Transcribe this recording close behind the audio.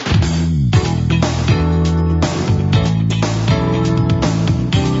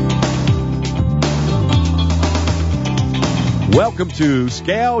Welcome to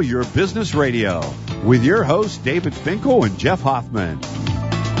Scale Your Business Radio with your hosts, David Finkel and Jeff Hoffman.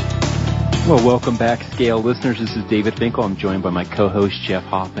 Well, welcome back, Scale listeners. This is David Finkel. I'm joined by my co-host, Jeff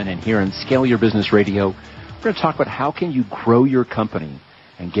Hoffman. And here on Scale Your Business Radio, we're going to talk about how can you grow your company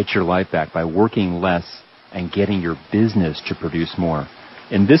and get your life back by working less and getting your business to produce more.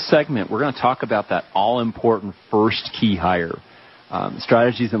 In this segment, we're going to talk about that all-important first key hire,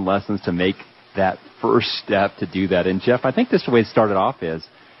 strategies and lessons to make that first step to do that. And Jeff, I think this way to start it off is,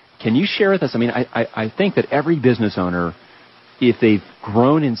 can you share with us, I think that every business owner, if they've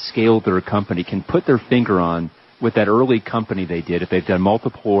grown and scaled their company, can put their finger on with that early company they did, if they've done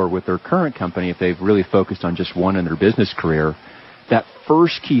multiple, or with their current company, if they've really focused on just one in their business career, that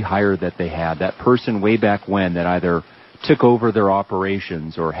first key hire that they had, that person way back when that either took over their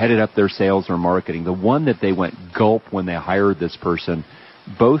operations or headed up their sales or marketing, the one that they went gulp when they hired this person,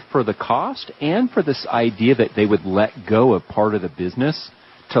 both for the cost and for this idea that they would let go of part of the business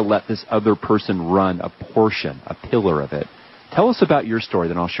to let this other person run a portion, a pillar of it. Tell us about your story,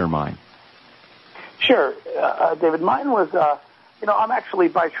 then I'll share mine. Sure. David, mine was, I'm actually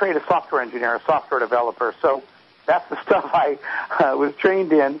by trade a software engineer, a software developer, so that's the stuff I was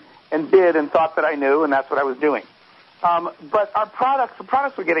trained in and did and thought that I knew, and that's what I was doing. But the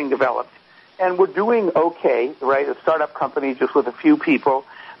products were getting developed. And we're doing okay, right? A startup company just with a few people.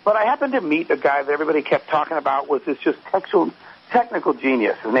 But I happened to meet a guy that everybody kept talking about was this just technical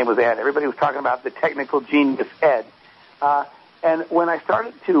genius. His name was Ed. Everybody was talking about the technical genius, Ed. And when I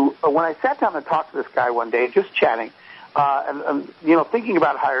sat down and talked to this guy one day, just chatting, and thinking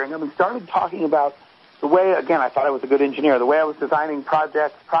about hiring him, and started talking about the way, again, I thought I was a good engineer, the way I was designing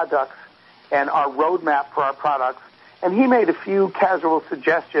products, and our roadmap for our products. And he made a few casual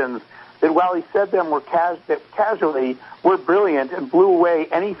suggestions that while he said them were casually, were brilliant and blew away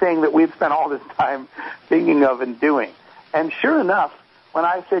anything that we'd spent all this time thinking of and doing. And sure enough, when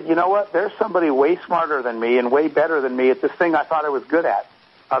I said, you know what, there's somebody way smarter than me and way better than me at this thing I thought I was good at,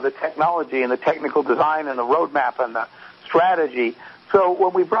 the technology and the technical design and the roadmap and the strategy. So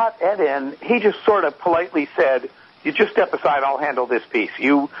when we brought Ed in, he just sort of politely said, you just step aside, I'll handle this piece.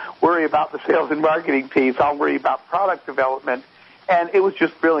 You worry about the sales and marketing piece, I'll worry about product development. And it was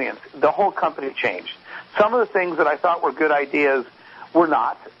just brilliant. The whole company changed. Some of the things that I thought were good ideas were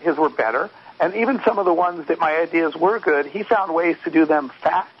not. His were better. And even some of the ones that my ideas were good, he found ways to do them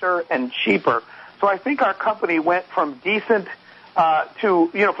faster and cheaper. So I think our company went from decent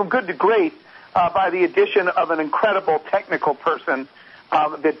from good to great by the addition of an incredible technical person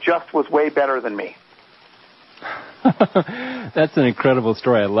that just was way better than me. That's an incredible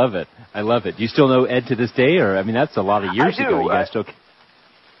story. I love it. Do you still know Ed to this day? Or, that's a lot of years ago. You guys still...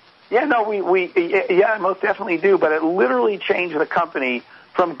 Yeah, no, I most definitely do. But it literally changed the company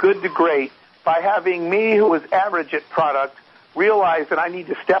from good to great by having me, who was average at product, realize that I need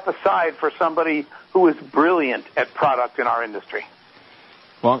to step aside for somebody who is brilliant at product in our industry.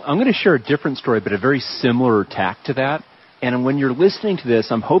 Well, I'm going to share a different story, but a very similar tack to that. And when you're listening to this,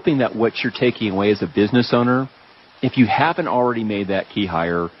 I'm hoping that what you're taking away as a business owner, if you haven't already made that key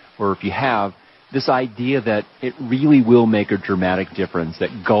hire, or if you have, this idea that it really will make a dramatic difference, that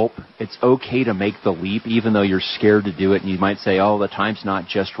gulp, it's okay to make the leap even though you're scared to do it, and you might say, the time's not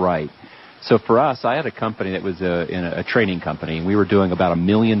just right. So for us, I had a company that was in a training company, and we were doing about $1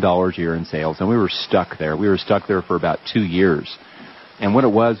 million a year in sales, and we were stuck there. We were stuck there for about 2 years. And what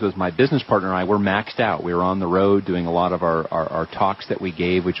it was my business partner and I were maxed out. We were on the road doing a lot of our talks that we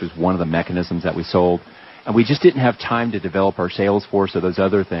gave, which was one of the mechanisms that we sold. And we just didn't have time to develop our sales force or those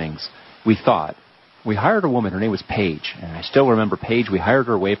other things. We thought. We hired a woman. Her name was Paige. And I still remember Paige. We hired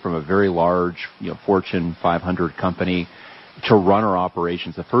her away from a very large, Fortune 500 company to run our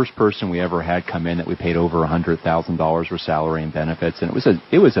operations. The first person we ever had come in that we paid over $100,000 for salary and benefits. And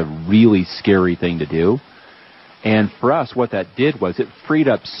it was a really scary thing to do. And for us, what that did was it freed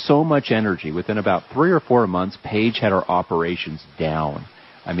up so much energy. Within about 3 or 4 months, Paige had our operations down.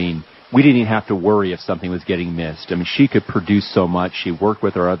 We didn't even have to worry if something was getting missed. She could produce so much. She worked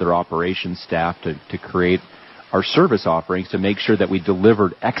with our other operations staff to create our service offerings to make sure that we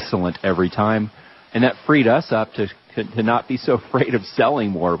delivered excellent every time. And that freed us up to not be so afraid of selling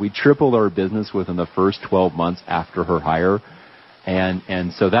more. We tripled our business within the first 12 months after her hire.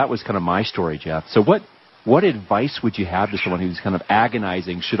 And so that was kind of my story, Jeff. So what advice would you have to someone who's kind of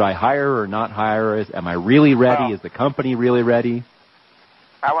agonizing? Should I hire or not hire? Am I really ready? Is the company really ready?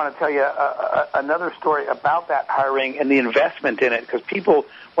 I want to tell you another story about that hiring and the investment in it, because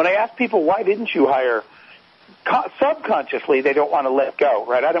when I ask people, why didn't you hire, subconsciously they don't want to let go,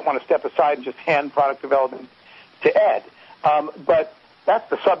 right? I don't want to step aside and just hand product development to Ed. But that's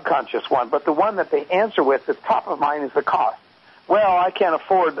the subconscious one. But the one that they answer with that's top of mind is the cost. well, I can't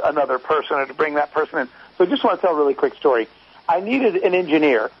afford another person or to bring that person in. So I just want to tell a really quick story. I needed an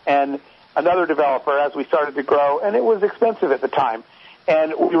engineer and another developer as we started to grow, and it was expensive at the time,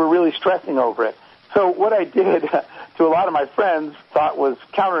 and we were really stressing over it. So what I did, to a lot of my friends, thought was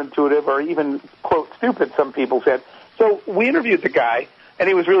counterintuitive or even, quote, stupid, some people said. So we interviewed the guy, and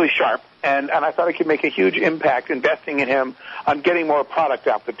he was really sharp, and I thought I could make a huge impact investing in him on getting more product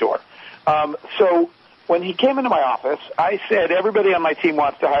out the door. So when he came into my office, I said, everybody on my team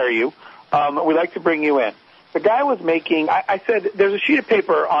wants to hire you. We'd like to bring you in. The guy was making, I said, there's a sheet of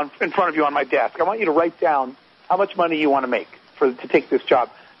paper in front of you on my desk. I want you to write down how much money you want to make to take this job.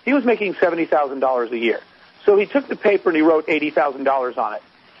 He was making $70,000 a year. So he took the paper and he wrote $80,000 on it.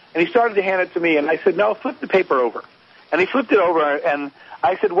 And he started to hand it to me, and I said, no, flip the paper over. And he flipped it over, and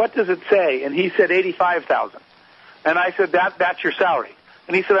I said, what does it say? And he said, $85,000. And I said, that's your salary.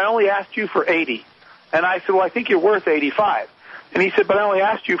 And he said, I only asked you for 80. And I said, well, I think you're worth 85. And he said, but I only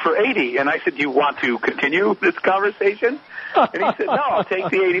asked you for 80. And I said, do you want to continue this conversation? And he said, no, I'll take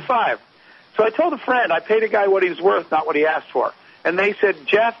the 85. So I told a friend, I paid a guy what he was worth, not what he asked for. And they said,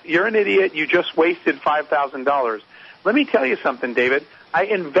 Jeff, you're an idiot. You just wasted $5,000. Let me tell you something, David. I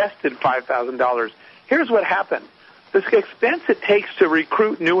invested $5,000. Here's what happened. This expense it takes to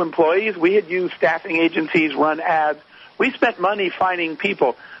recruit new employees, we had used staffing agencies, run ads. We spent money finding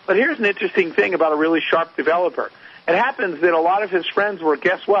people. But here's an interesting thing about a really sharp developer. It happens that a lot of his friends were,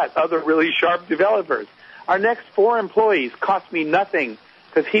 guess what, other really sharp developers. Our next 4 employees cost me nothing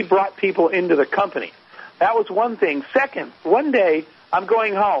because he brought people into the company. That was one thing. Second, one day I'm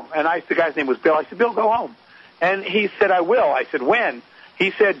going home, and the guy's name was Bill. I said, Bill, go home. And he said, I will. I said, when?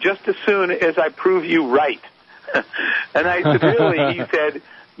 He said, just as soon as I prove you right. And I said, really? He said,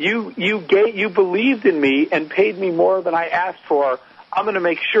 you believed in me and paid me more than I asked for. I'm going to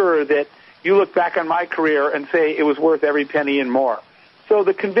make sure that you look back on my career and say it was worth every penny and more. So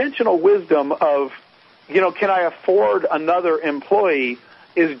the conventional wisdom of, can I afford another employee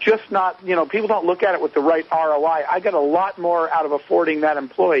is just not, people don't look at it with the right ROI. I got a lot more out of affording that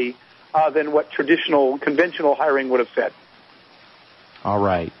employee than what conventional hiring would have said. All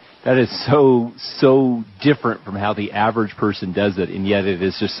right. That is so different from how the average person does it, and yet it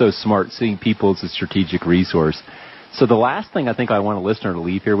is just so smart, seeing people as a strategic resource. So the last thing I think I want a listener to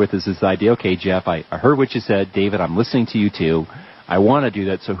leave here with is this idea, okay, Jeff, I heard what you said. David, I'm listening to you too. I want to do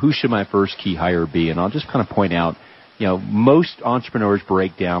that, so who should my first key hire be? And I'll just kind of point out, most entrepreneurs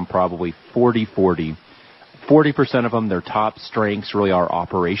break down probably 40-40. 40% of them, their top strengths really are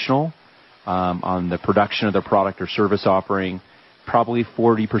operational, on the production of their product or service offering. Probably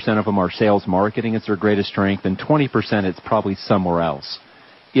 40% of them are sales marketing. It's their greatest strength. And 20% it's probably somewhere else.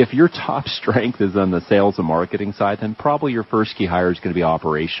 If your top strength is on the sales and marketing side, then probably your first key hire is going to be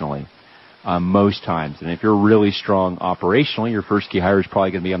operationally most times. And if you're really strong operationally, your first key hire is probably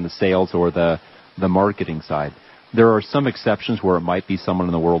going to be on the sales or the marketing side. There are some exceptions where it might be someone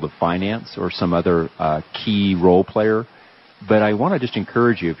in the world of finance or some other key role player. But I want to just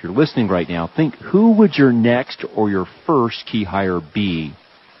encourage you, if you're listening right now, think, who would your next or your first key hire be?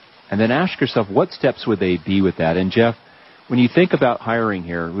 And then ask yourself, what steps would they be with that? And Jeff, when you think about hiring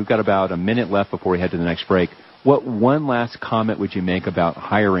here, we've got about a minute left before we head to the next break. What one last comment would you make about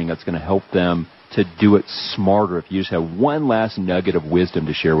hiring that's going to help them to do it smarter, if you just have one last nugget of wisdom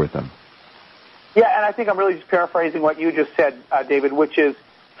to share with them? Yeah, and I think I'm really just paraphrasing what you just said, David, which is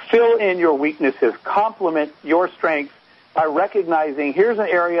fill in your weaknesses, complement your strengths by recognizing here's an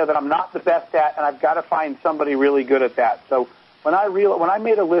area that I'm not the best at, and I've got to find somebody really good at that. So when I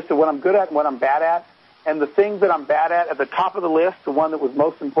made a list of what I'm good at and what I'm bad at, and the things that I'm bad at the top of the list, the one that was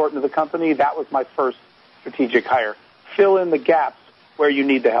most important to the company, that was my first strategic hire. Fill in the gaps where you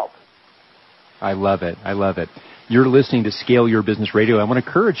need the help. I love it. I love it. You're listening to Scale Your Business Radio. I want to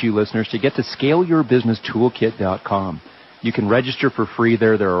encourage you listeners to get to scaleyourbusinesstoolkit.com. You can register for free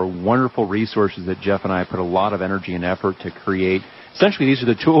there. There are wonderful resources that Jeff and I put a lot of energy and effort to create. Essentially, these are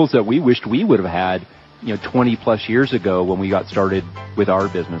the tools that we wished we would have had 20 plus years ago when we got started with our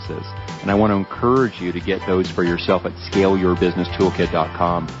businesses. And I want to encourage you to get those for yourself at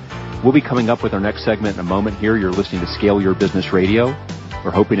scaleyourbusinesstoolkit.com. We'll be coming up with our next segment in a moment here. You're listening to Scale Your Business Radio. We're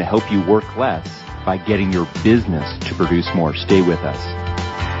hoping to help you work less by getting your business to produce more. Stay with us.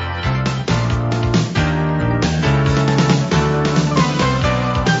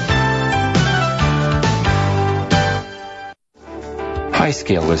 Hi,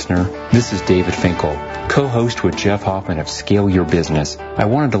 Scale listener. This is David Finkel, co-host with Jeff Hoffman of Scale Your Business. I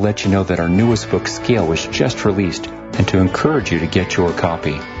wanted to let you know that our newest book, Scale, was just released, and to encourage you to get your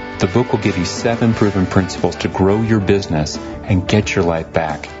copy. The book will give you 7 proven principles to grow your business and get your life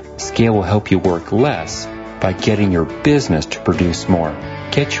back. Scale will help you work less by getting your business to produce more.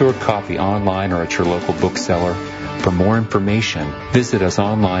 Get your copy online or at your local bookseller. For more information, visit us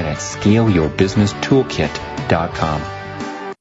online at scaleyourbusinesstoolkit.com.